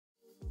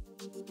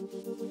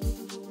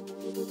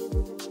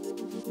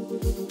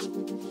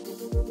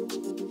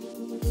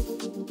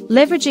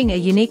Leveraging a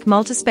unique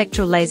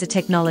multispectral laser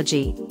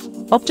technology,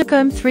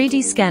 OptoComb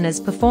 3D scanners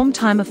perform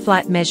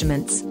time-of-flight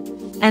measurements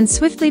and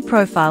swiftly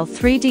profile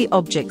 3D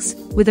objects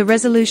with a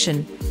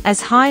resolution as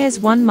high as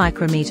 1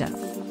 micrometer.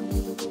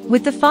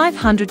 With the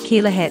 500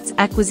 kHz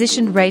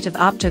acquisition rate of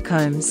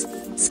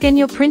OptoCombs, scan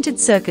your printed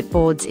circuit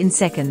boards in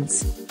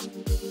seconds.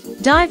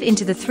 Dive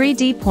into the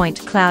 3D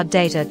point cloud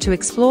data to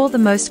explore the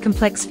most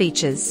complex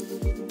features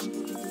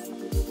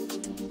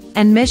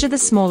and measure the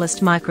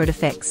smallest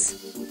micro-defects.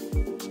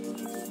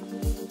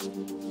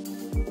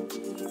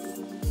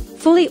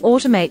 Fully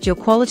automate your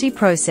quality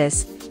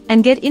process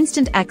and get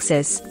instant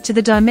access to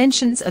the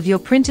dimensions of your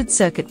printed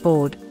circuit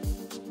board.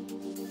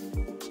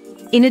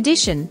 In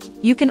addition,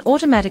 you can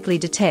automatically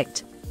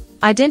detect,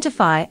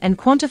 identify and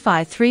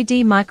quantify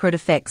 3D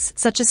micro-defects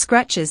such as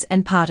scratches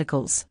and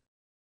particles.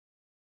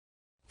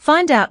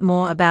 Find out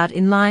more about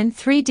inline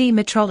 3D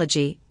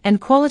metrology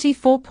and Quality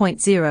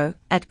 4.0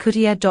 at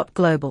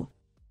kutia.global.